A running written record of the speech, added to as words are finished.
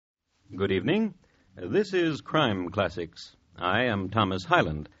Good evening. This is Crime Classics. I am Thomas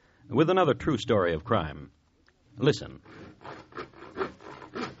Hyland, with another true story of crime. Listen.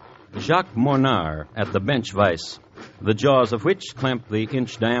 Jacques Mornard at the bench vise, the jaws of which clamped the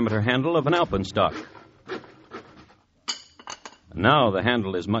inch-diameter handle of an alpenstock. Now the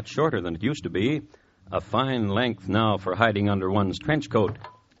handle is much shorter than it used to be, a fine length now for hiding under one's trench coat.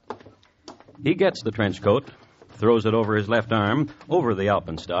 He gets the trench coat, throws it over his left arm, over the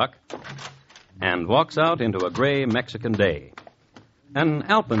alpenstock, and walks out into a gray Mexican day. An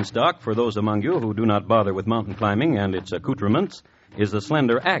alpenstock, for those among you who do not bother with mountain climbing and its accoutrements, is a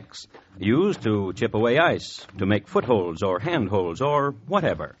slender axe used to chip away ice, to make footholds or handholds or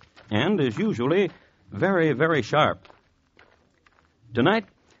whatever, and is usually very, very sharp. Tonight,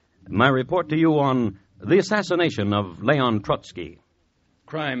 my report to you on the assassination of Leon Trotsky.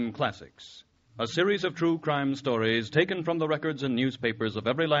 Crime Classics, a series of true crime stories taken from the records and newspapers of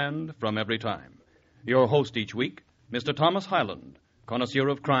every land from every time. Your host each week, Mr. Thomas Hyland, connoisseur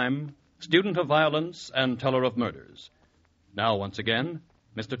of crime, student of violence, and teller of murders. Now, once again,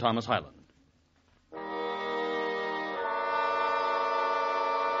 Mr. Thomas Hyland.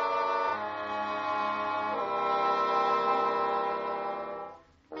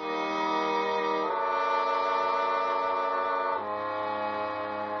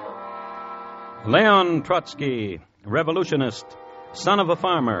 Leon Trotsky, revolutionist, son of a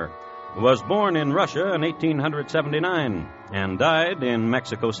farmer, was born in Russia in 1879 and died in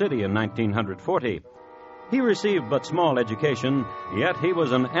Mexico City in 1940. He received but small education, yet he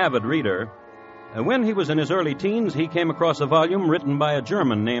was an avid reader. When he was in his early teens, he came across a volume written by a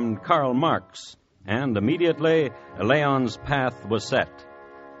German named Karl Marx, and immediately Leon's path was set.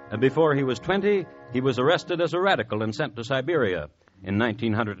 Before he was 20, he was arrested as a radical and sent to Siberia. In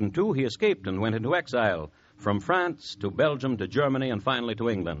 1902, he escaped and went into exile, from France to Belgium to Germany and finally to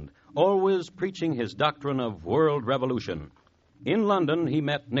England, always preaching his doctrine of world revolution. In London, he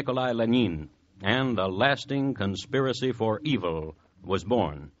met Nikolai Lenin, and a lasting conspiracy for evil was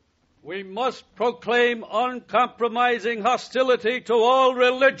born. We must proclaim uncompromising hostility to all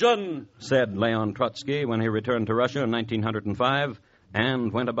religion, said Leon Trotsky when he returned to Russia in 1905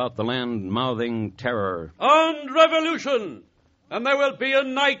 and went about the land mouthing terror. And revolution! And there will be a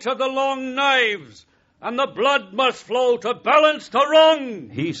night of the long knives, and the blood must flow to balance the wrong,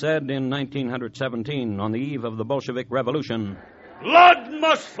 he said in 1917 on the eve of the Bolshevik Revolution. Blood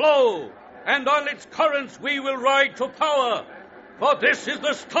must flow, and on its currents we will ride to power, for this is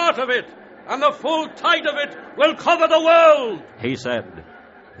the start of it, and the full tide of it will cover the world, he said.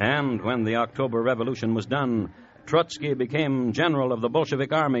 And when the October Revolution was done, Trotsky became general of the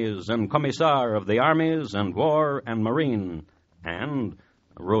Bolshevik armies and commissar of the armies and war and marine, and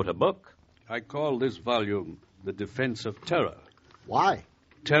wrote a book. I call this volume The Defense of Terror. Why?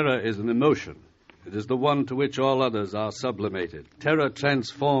 Terror is an emotion. It is the one to which all others are sublimated. Terror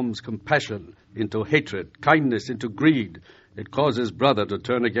transforms compassion into hatred, kindness into greed. It causes brother to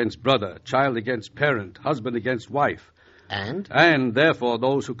turn against brother, child against parent, husband against wife. And therefore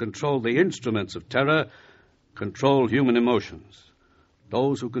those who control the instruments of terror control human emotions.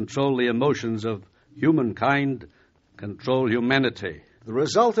 Those who control the emotions of humankind control humanity. The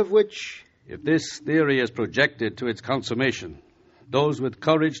result of which? If this theory is projected to its consummation, those with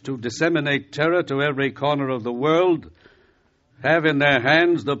courage to disseminate terror to every corner of the world have in their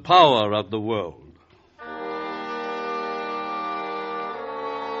hands the power of the world.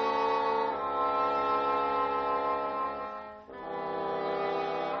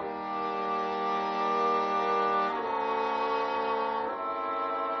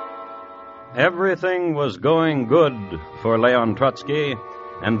 Everything was going good for Leon Trotsky,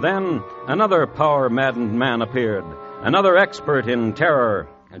 and then another power-maddened man appeared, another expert in terror,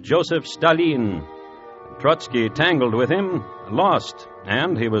 Joseph Stalin. Trotsky tangled with him, lost,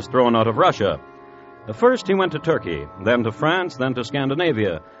 and he was thrown out of Russia. First he went to Turkey, then to France, then to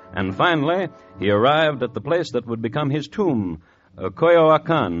Scandinavia, and finally he arrived at the place that would become his tomb,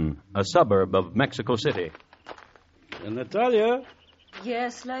 Coyoacan, a suburb of Mexico City. Natalia?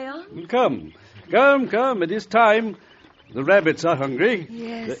 Yes, Leon? Come. It is time. The rabbits are hungry.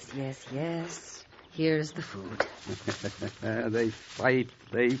 Yes. Here's the food. They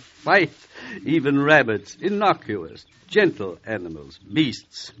fight. Even rabbits, innocuous, gentle animals,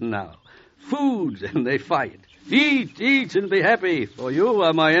 beasts now. Food, and they fight. Eat, and be happy, for you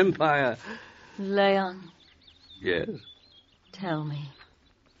are my empire. Leon. Yes? Tell me.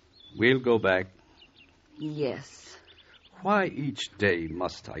 We'll go back. Yes. Why each day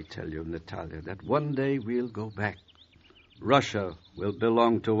must I tell you, Natalia, that one day we'll go back? Russia will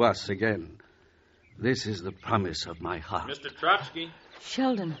belong to us again. This is the promise of my heart. Mr. Trotsky?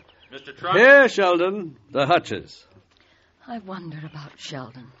 Sheldon, Mr. Trotsky? Here, Sheldon, the hutches. I wonder about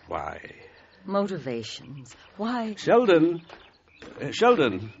Sheldon. Why? Motivations. Why? Sheldon,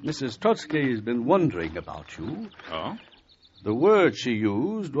 Mrs. Trotsky has been wondering about you. Oh? The word she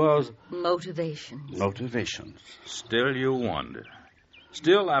used was... Motivations. Motivations. Still you wonder.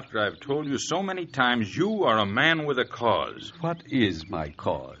 Still, after I've told you so many times, you are a man with a cause. What is my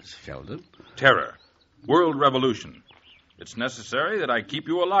cause, Sheldon? Terror. World revolution. It's necessary that I keep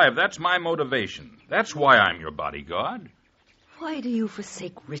you alive. That's my motivation. That's why I'm your bodyguard. Why do you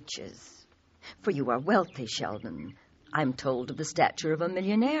forsake riches? For you are wealthy, Sheldon. I'm told of the stature of a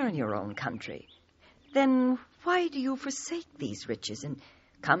millionaire in your own country. Then why do you forsake these riches and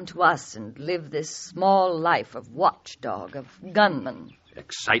come to us and live this small life of watchdog, of gunman?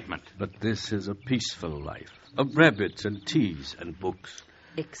 Excitement. But this is a peaceful life, of rabbits and teas and books.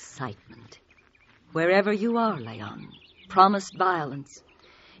 Excitement. Wherever you are, Leon, promised violence.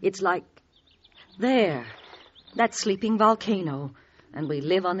 It's like, there, that sleeping volcano, and we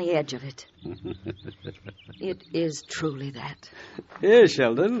live on the edge of it. It is truly that. Here,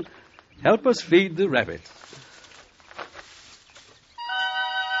 Sheldon, help us feed the rabbits.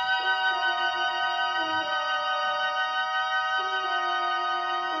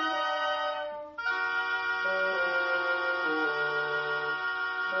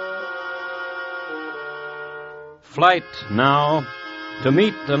 Flight now to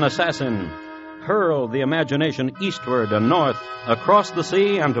meet an assassin. Hurl the imagination eastward and north, across the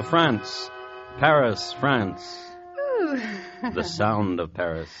sea and to France. Paris, France. Ooh. The sound of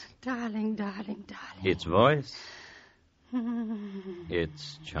Paris. Darling, darling, darling. Its voice.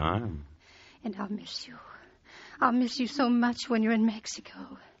 Its charm. And I'll miss you. I'll miss you so much when you're in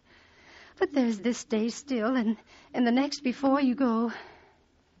Mexico. But there's this day still, and the next before you go.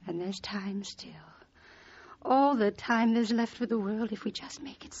 And there's time still. All the time there's left for the world if we just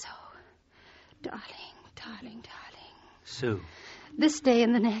make it so. Darling, darling, darling. Sue. This day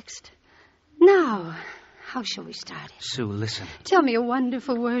and the next. Now, how shall we start it? Sue, listen. Tell me a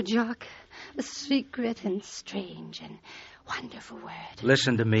wonderful word, Jacques. A secret and strange and wonderful word.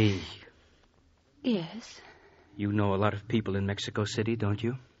 Listen to me. Yes. You know a lot of people in Mexico City, don't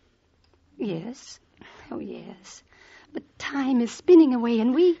you? Yes. Oh, yes. But time is spinning away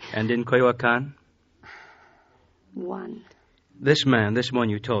and we... And in Coyoacan? One. This man, this one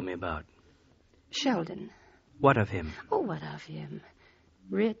you told me about. Sheldon. What of him? Oh, what of him?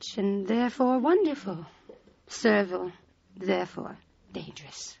 Rich and therefore wonderful. Servile, therefore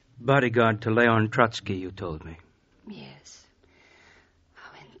dangerous. Bodyguard to Leon Trotsky, you told me. Yes.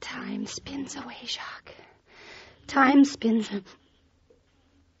 Oh, and time spins away, Jacques. Time spins...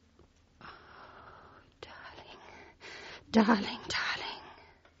 Oh, darling. Darling, darling.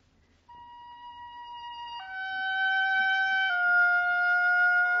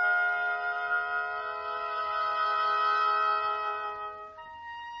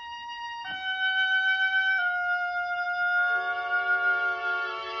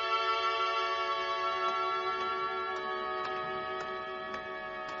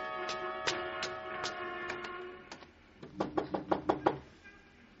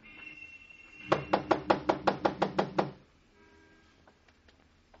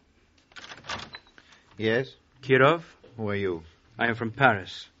 Yes? Kirov? Who are you? I am from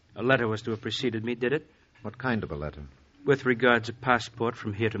Paris. A letter was to have preceded me, did it? What kind of a letter? With regards a passport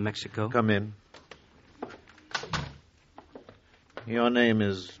from here to Mexico. Come in. Your name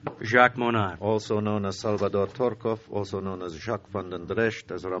is... Jacques Monard. Also known as Salvador Torkov, also known as Jacques van den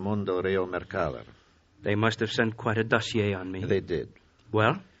Drescht, as Ramon del Rio Mercader. They must have sent quite a dossier on me. They did.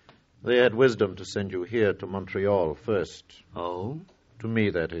 Well? They had wisdom to send you here to Montreal first. Oh? To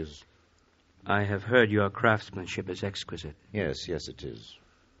me, that is. I have heard your craftsmanship is exquisite. Yes, it is.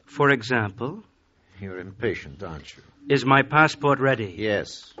 For example? You're impatient, aren't you? Is my passport ready?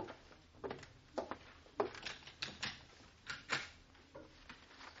 Yes.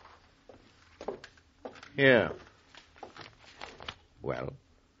 Here. Well?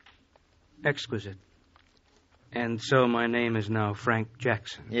 Exquisite. And so my name is now Frank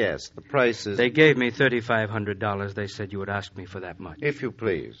Jackson. Yes, the price is... They gave me $3,500. They said you would ask me for that much. If you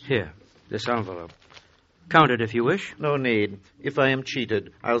please. Here, this envelope. Count it if you wish. No need. If I am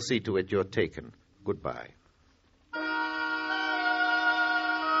cheated, I'll see to it you're taken. Goodbye.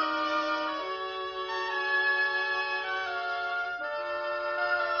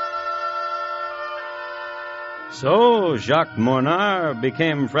 So Jacques Mornard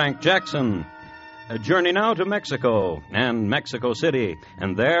became Frank Jackson, Journey now to Mexico and Mexico City,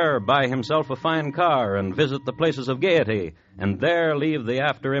 and there buy himself a fine car and visit the places of gaiety, and there leave the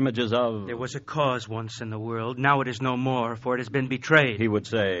after images of... There was a cause once in the world. Now it is no more, for it has been betrayed. He would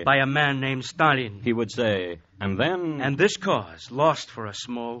say. By a man named Stalin. He would say. And then... And this cause, lost for a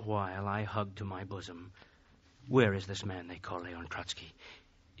small while, I hugged to my bosom. Where is this man they call Leon Trotsky?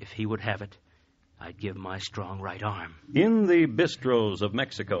 If he would have it, I'd give my strong right arm. In the bistros of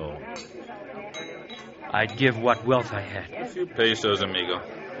Mexico... I'd give what wealth I had. A few pesos, amigo.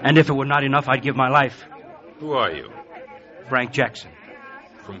 And if it were not enough, I'd give my life. Who are you? Frank Jackson.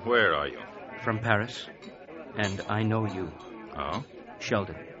 From where are you? From Paris. And I know you. Oh?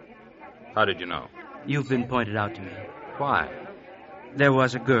 Sheldon. How did you know? You've been pointed out to me. Why? There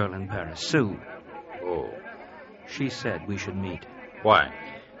was a girl in Paris, Sue. Oh. She said we should meet. Why?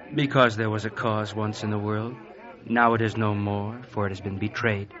 Because there was a cause once in the world. Now it is no more, for it has been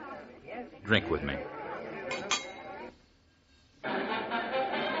betrayed. Drink with me.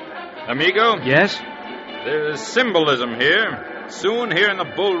 Amigo? Yes? There's symbolism here. Soon here in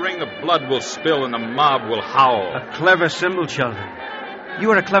the bull ring the blood will spill and the mob will howl. A clever symbol, Sheldon.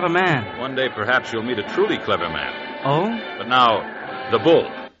 You are a clever man. One day perhaps you'll meet a truly clever man. Oh? But now, the bull.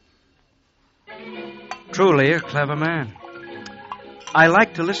 Truly a clever man. I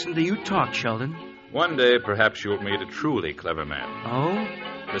like to listen to you talk, Sheldon. One day perhaps you'll meet a truly clever man.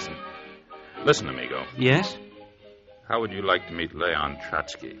 Oh? Listen. Listen, amigo. Yes? How would you like to meet Leon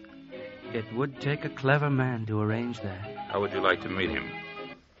Trotsky? It would take a clever man to arrange that. How would you like to meet him?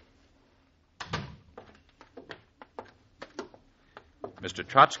 Mr.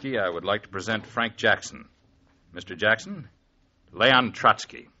 Trotsky, I would like to present Frank Jackson. Mr. Jackson, Leon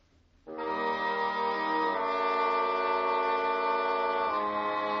Trotsky.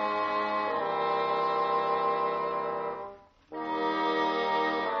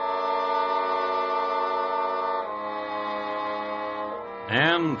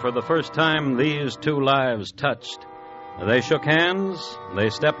 And for the first time, these two lives touched. They shook hands, they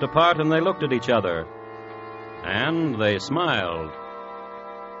stepped apart, and they looked at each other. And they smiled.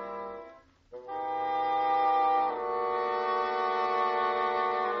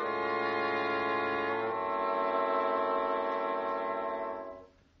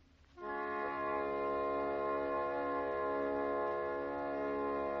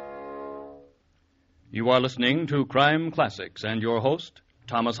 You are listening to Crime Classics and your host,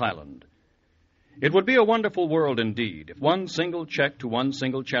 Thomas Hyland. It would be a wonderful world indeed if one single check to one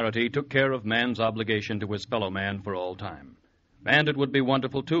single charity took care of man's obligation to his fellow man for all time. And it would be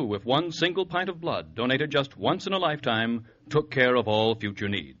wonderful, too, if one single pint of blood, donated just once in a lifetime, took care of all future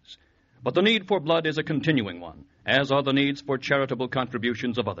needs. But the need for blood is a continuing one, as are the needs for charitable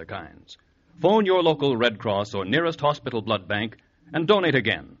contributions of other kinds. Phone your local Red Cross or nearest hospital blood bank and donate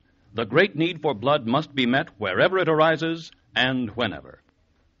again. The great need for blood must be met wherever it arises and whenever.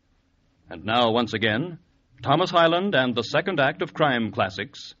 And now, once again, Thomas Hyland and the second act of Crime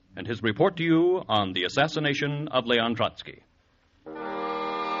Classics and his report to you on the assassination of Leon Trotsky.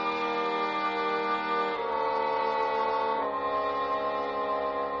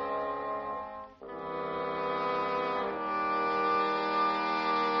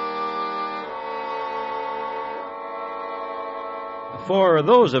 For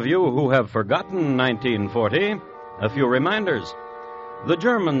those of you who have forgotten 1940, a few reminders. The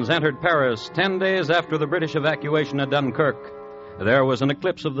Germans entered Paris 10 days after the British evacuation of Dunkirk. There was an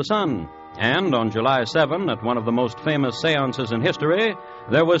eclipse of the sun, and on July 7, at one of the most famous seances in history,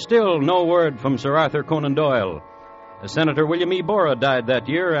 there was still no word from Sir Arthur Conan Doyle. Senator William E. Borah died that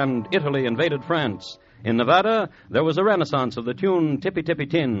year, and Italy invaded France. In Nevada, there was a renaissance of the tune Tippy Tippy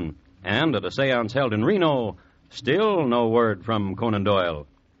Tin, and at a seance held in Reno, still no word from Conan Doyle.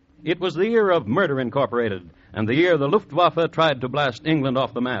 It was the year of Murder Incorporated, and the year the Luftwaffe tried to blast England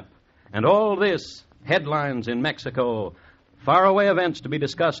off the map. And all this, headlines in Mexico, faraway events to be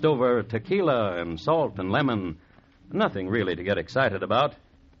discussed over tequila and salt and lemon. Nothing really to get excited about.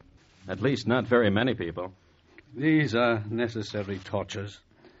 At least not very many people. These are necessary tortures.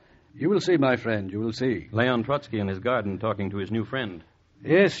 You will see, my friend, you will see. Leon Trotsky in his garden talking to his new friend.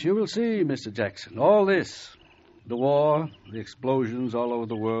 Yes, you will see, Mr. Jackson. All this, the war, the explosions all over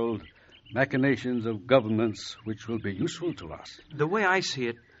the world, machinations of governments which will be useful to us. The way I see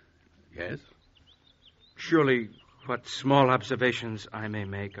it, Yes? surely what small observations I may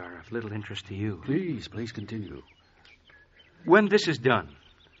make are of little interest to you. Please continue. When this is done,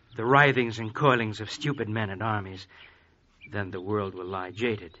 the writhings and coilings of stupid men and armies, then the world will lie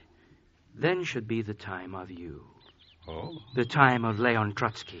jaded. Then should be the time of you. Oh? The time of Leon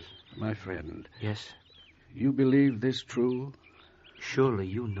Trotsky. My friend, Yes? you believe this true? Surely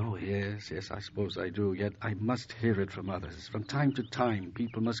you know it. Yes, I suppose I do. Yet I must hear it from others. From time to time,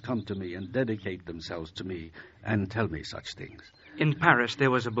 people must come to me and dedicate themselves to me and tell me such things. In Paris, there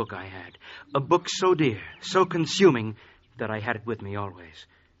was a book I had. A book so dear, so consuming, that I had it with me always.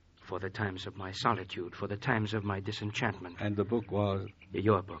 For the times of my solitude, for the times of my disenchantment. And the book was?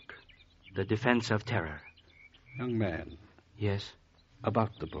 Your book. The Defense of Terror. Young man. Yes?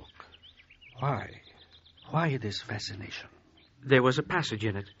 About the book. Why? Why this fascination? There was a passage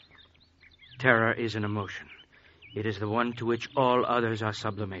in it. Terror is an emotion. It is the one to which all others are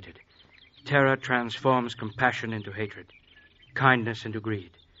sublimated. Terror transforms compassion into hatred, kindness into greed.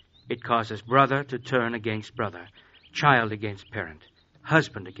 It causes brother to turn against brother, child against parent,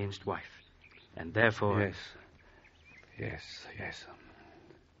 husband against wife. And therefore... Yes.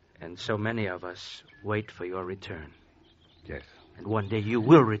 And so many of us wait for your return. Yes. And one day you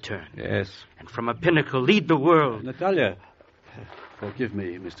will return. Yes. And from a pinnacle lead the world. Natalia, forgive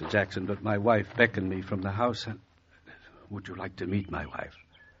me, Mr. Jackson, but my wife beckoned me from the house and... Would you like to meet my wife?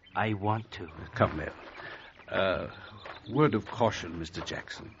 I want to. Come, Mel. Word of caution, Mr.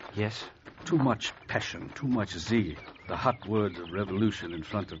 Jackson. Yes? Too much passion, too much zeal. The hot words of revolution in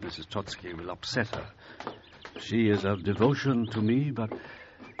front of Mrs. Trotsky will upset her. She is of devotion to me, but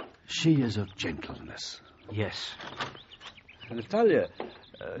she is of gentleness. Yes. Natalia,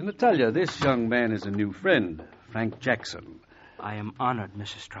 this young man is a new friend, Frank Jackson. I am honored,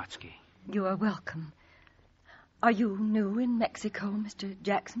 Mrs. Trotsky. You are welcome. Are you new in Mexico, Mr.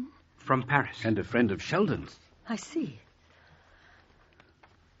 Jackson? From Paris. And a friend of Sheldon's. I see.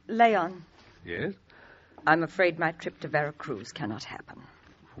 Leon. Yes? I'm afraid my trip to Veracruz cannot happen.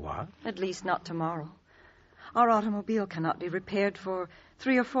 What? At least not tomorrow. Our automobile cannot be repaired for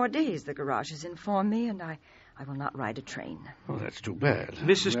 3 or 4 days, the garages inform me, and I will not ride a train. Oh, that's too bad.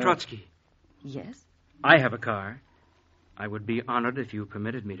 Mrs. Trotsky. Yes? I have a car. I would be honored if you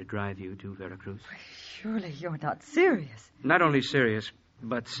permitted me to drive you to Veracruz. Surely you're not serious. Not only serious,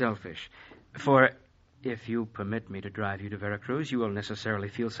 but selfish. For if you permit me to drive you to Veracruz, you will necessarily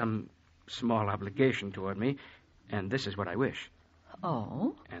feel some small obligation toward me, and this is what I wish.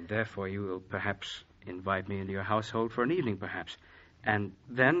 Oh? And therefore you will perhaps invite me into your household for an evening, perhaps. And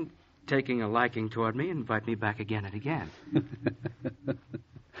then, taking a liking toward me, invite me back again and again.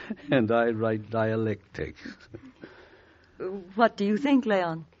 And I write dialectics. What do you think,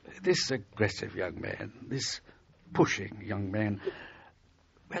 Leon? This aggressive young man, this pushing young man,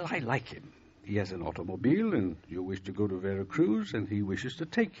 well, I like him. He has an automobile, and you wish to go to Veracruz, and he wishes to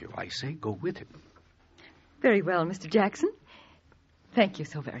take you. I say go with him. Very well, Mr. Jackson. Thank you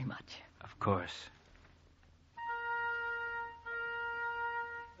so very much. Of course.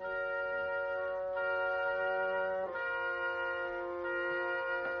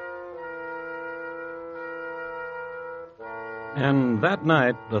 And that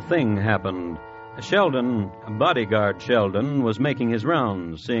night, the thing happened. Sheldon, bodyguard Sheldon, was making his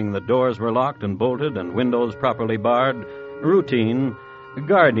rounds, seeing that doors were locked and bolted and windows properly barred. Routine,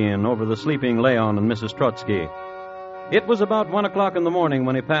 guardian over the sleeping Leon and Mrs. Trotsky. It was about 1 o'clock in the morning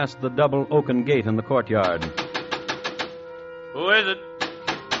when he passed the double oaken gate in the courtyard. Who is it?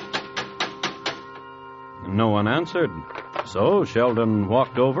 No one answered, so Sheldon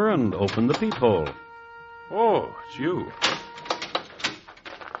walked over and opened the peephole. Oh, it's you.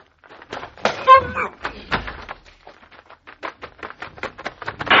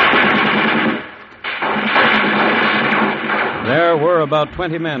 There were about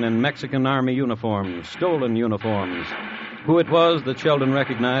 20 men in Mexican Army uniforms, stolen uniforms. Who it was that Sheldon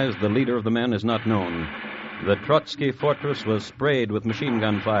recognized, the leader of the men, is not known. The Trotsky fortress was sprayed with machine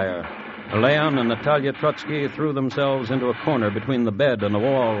gun fire. Leon and Natalia Trotsky threw themselves into a corner between the bed and the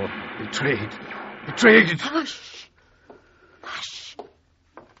wall. Betrayed. Betrayed. Hush. Hush.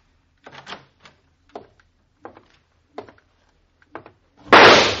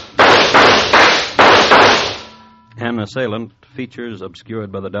 An assailant, features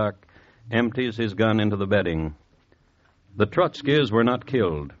obscured by the dark, empties his gun into the bedding. The Trotskys were not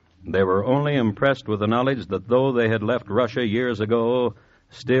killed. They were only impressed with the knowledge that though they had left Russia years ago,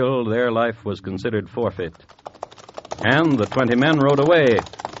 still their life was considered forfeit. And the 20 men rode away.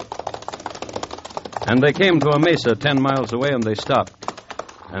 And they came to a mesa 10 miles away, and they stopped.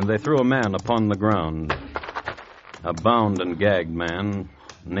 And they threw a man upon the ground. A bound and gagged man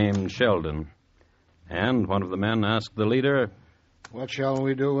named Sheldon. And one of the men asked the leader, "What shall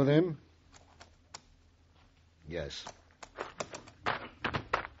we do with him?" Yes.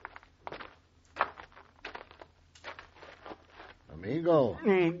 Amigo.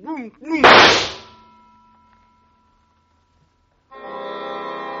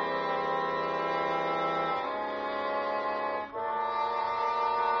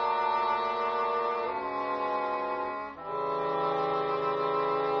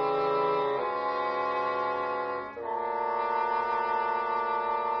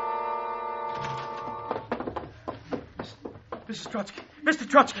 Mrs. Trotsky! Mr.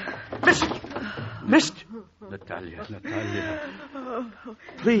 Trotsky! Mr. Natalia.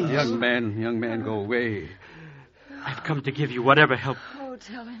 Please. Young man, go away. I've come to give you whatever help. Oh,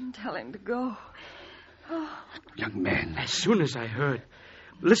 tell him to go. Oh. Young man. As soon as I heard.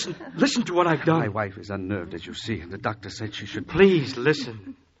 Listen to what I've done. My wife is unnerved, as you see, and the doctor said she should... Please,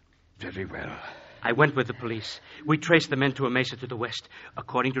 listen. Very well. I went with the police. We traced the men to a mesa to the west.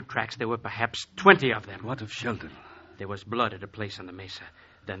 According to tracks, there were perhaps 20 of them. What of Sheldon? There was blood at a place on the mesa.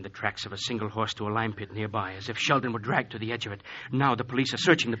 Then the tracks of a single horse to a lime pit nearby, as if Sheldon were dragged to the edge of it. Now the police are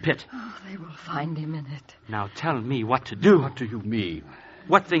searching the pit. Oh, they will find him in it. Now tell me what to do. What do you mean?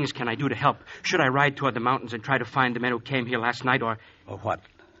 What things can I do to help? Should I ride toward the mountains and try to find the men who came here last night, or... Or what?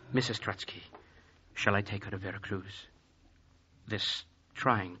 Mrs. Trotsky, shall I take her to Veracruz? This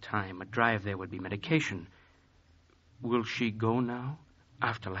trying time, a drive there would be medication. Will she go now?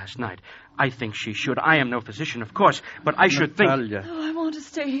 After last night. I think she should. I am no physician, of course, but I should think... Natalia. Oh, I want to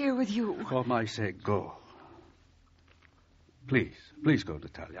stay here with you. For my sake, go. Please go,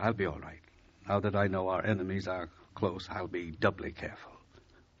 Natalia. I'll be all right. Now that I know our enemies are close, I'll be doubly careful.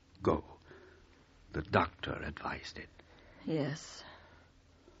 Go. The doctor advised it. Yes.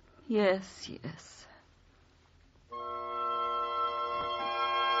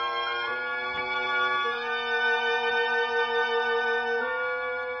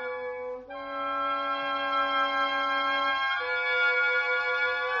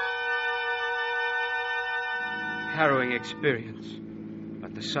 Harrowing experience.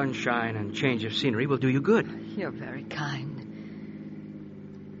 But the sunshine and change of scenery will do you good. You're very kind.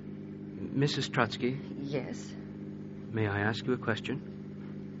 Mrs. Trotsky? Yes? May I ask you a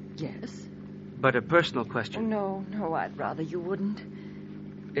question? Yes? But a personal question. No, I'd rather you wouldn't.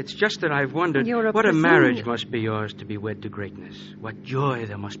 It's just that I've wondered what a marriage must be yours to be wed to greatness. What joy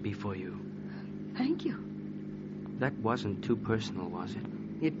there must be for you. Thank you. That wasn't too personal, was it?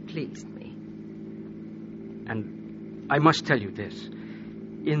 It pleased me. And I must tell you this.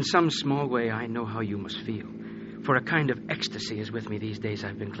 In some small way, I know how you must feel. For a kind of ecstasy is with me these days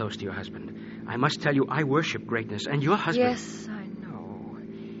I've been close to your husband. I must tell you, I worship greatness, and your husband... Yes, I know.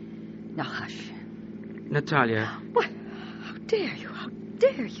 Now, hush. Natalia... What? How dare you? How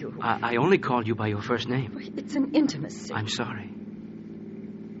dare you? I only called you by your first name. It's an intimacy. I'm sorry.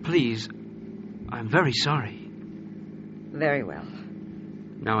 Please, I'm very sorry. Very well.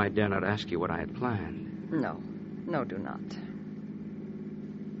 Now I dare not ask you what I had planned. No, do not.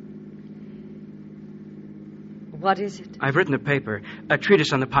 What is it? I've written a paper, a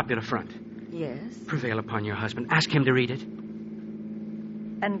treatise on the popular front. Yes? Prevail upon your husband. Ask him to read it.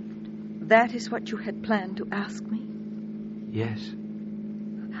 And that is what you had planned to ask me? Yes.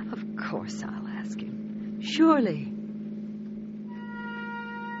 Of course I'll ask him. Surely.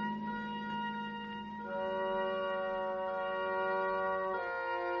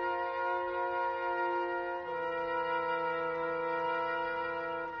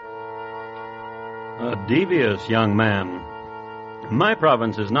 A devious young man. My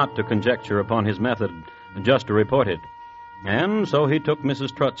province is not to conjecture upon his method, just to report it. And so he took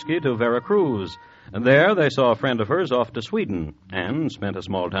Mrs. Trotsky to Veracruz. There they saw a friend of hers off to Sweden, and spent a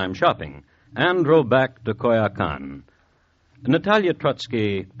small time shopping, and drove back to Coyoacan. Natalia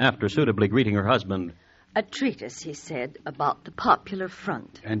Trotsky, after suitably greeting her husband... A treatise, he said, about the popular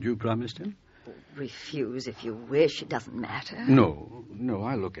front. And you promised him? Refuse if you wish. It doesn't matter. No,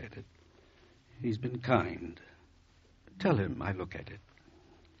 I'll look at it. He's been kind. Tell him I look at it.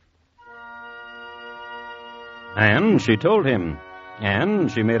 And she told him.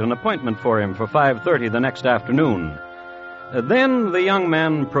 And she made an appointment for him for 5:30 the next afternoon. Then the young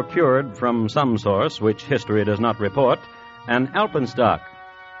man procured from some source, which history does not report, an alpenstock.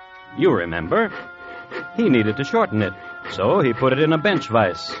 You remember. He needed to shorten it, so he put it in a bench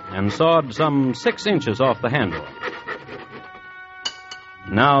vise and sawed some 6 inches off the handle.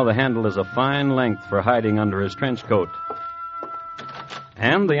 Now the handle is a fine length for hiding under his trench coat.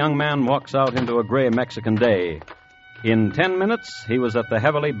 And the young man walks out into a gray Mexican day. In 10 minutes, he was at the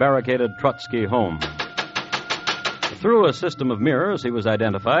heavily barricaded Trotsky home. Through a system of mirrors, he was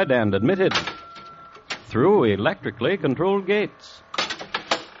identified and admitted. Through electrically controlled gates.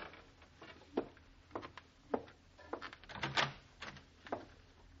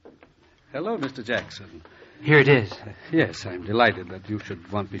 Hello, Mr. Jackson. Here it is. Yes, I'm delighted that you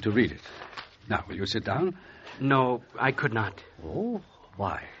should want me to read it. Now, will you sit down? No, I could not. Oh,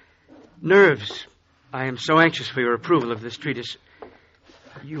 why? Nerves. I am so anxious for your approval of this treatise.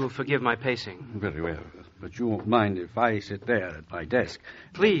 You will forgive my pacing. Very well, but you won't mind if I sit there at my desk.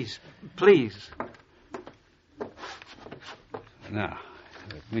 Please. Now,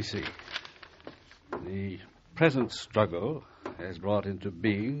 let me see. The present struggle has brought into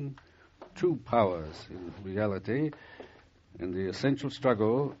being two powers in reality, and the essential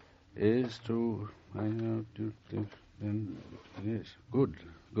struggle is to... yes, good.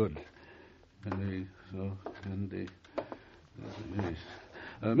 Yes.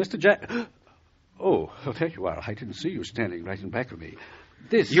 Mr. Jack... Oh, there you are. I didn't see you standing right in back of me.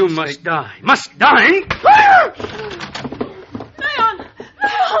 This... You must die. Must die! Leon!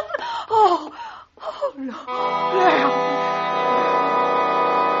 Oh, no. Leon!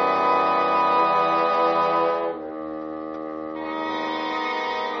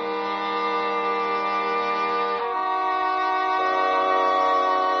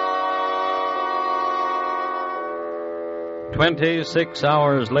 26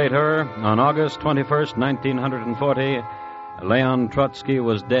 hours later, on August 21st, 1940, Leon Trotsky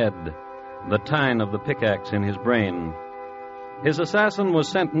was dead, the tine of the pickaxe in his brain. His assassin was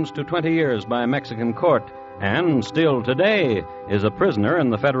sentenced to 20 years by a Mexican court, and still today is a prisoner in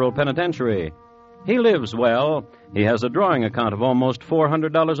the federal penitentiary. He lives well. He has a drawing account of almost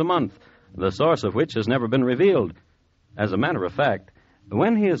 $400 a month, the source of which has never been revealed. As a matter of fact,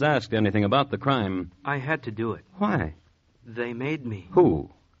 when he is asked anything about the crime... I had to do it. Why? They made me. Who?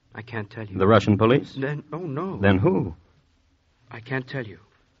 I can't tell you. The Russian police? Then, oh, no. Then who? I can't tell you.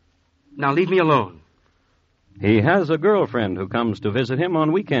 Now leave me alone. He has a girlfriend who comes to visit him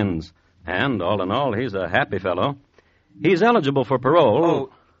on weekends. And, all in all, he's a happy fellow. He's eligible for parole.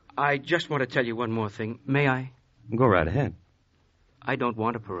 Oh, I just want to tell you one more thing. May I? Go right ahead. I don't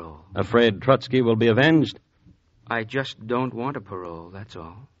want a parole. Afraid Trotsky will be avenged? I just don't want a parole, that's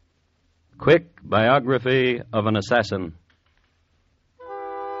all. Quick biography of an assassin.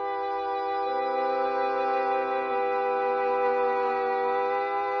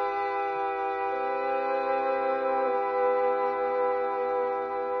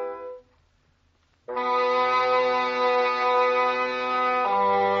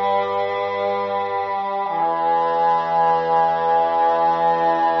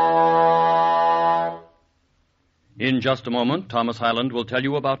 In just a moment, Thomas Hyland will tell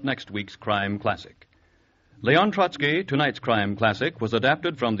you about next week's Crime Classic. Leon Trotsky, tonight's Crime Classic, was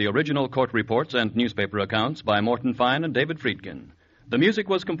adapted from the original court reports and newspaper accounts by Morton Fine and David Friedkin. The music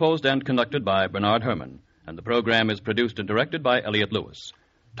was composed and conducted by Bernard Herrmann, and the program is produced and directed by Elliott Lewis.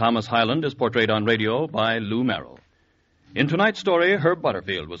 Thomas Hyland is portrayed on radio by Lou Merrill. In tonight's story, Herb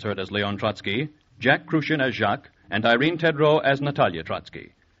Butterfield was heard as Leon Trotsky, Jack Crucian as Jacques, and Irene Tedrow as Natalia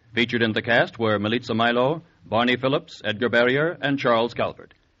Trotsky. Featured in the cast were Militza Milo, Barney Phillips, Edgar Barrier, and Charles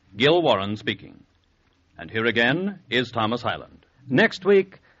Calvert. Gil Warren speaking. And here again is Thomas Hyland. Next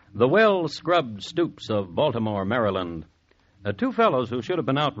week, the well-scrubbed stoops of Baltimore, Maryland. Two fellows who should have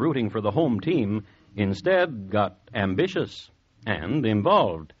been out rooting for the home team instead got ambitious and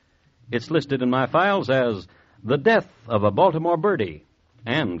involved. It's listed in my files as The Death of a Baltimore Birdie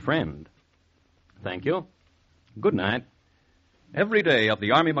and Friend. Thank you. Good night. Every day of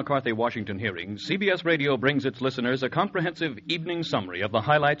the Army McCarthy-Washington hearings, CBS Radio brings its listeners a comprehensive evening summary of the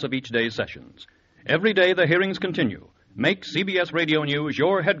highlights of each day's sessions. Every day the hearings continue. Make CBS Radio News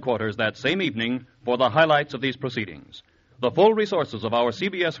your headquarters that same evening for the highlights of these proceedings. The full resources of our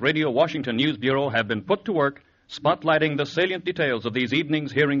CBS Radio Washington News Bureau have been put to work spotlighting the salient details of these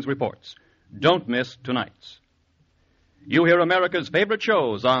evening's hearings reports. Don't miss tonight's. You hear America's favorite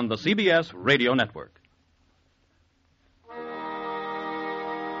shows on the CBS Radio Network.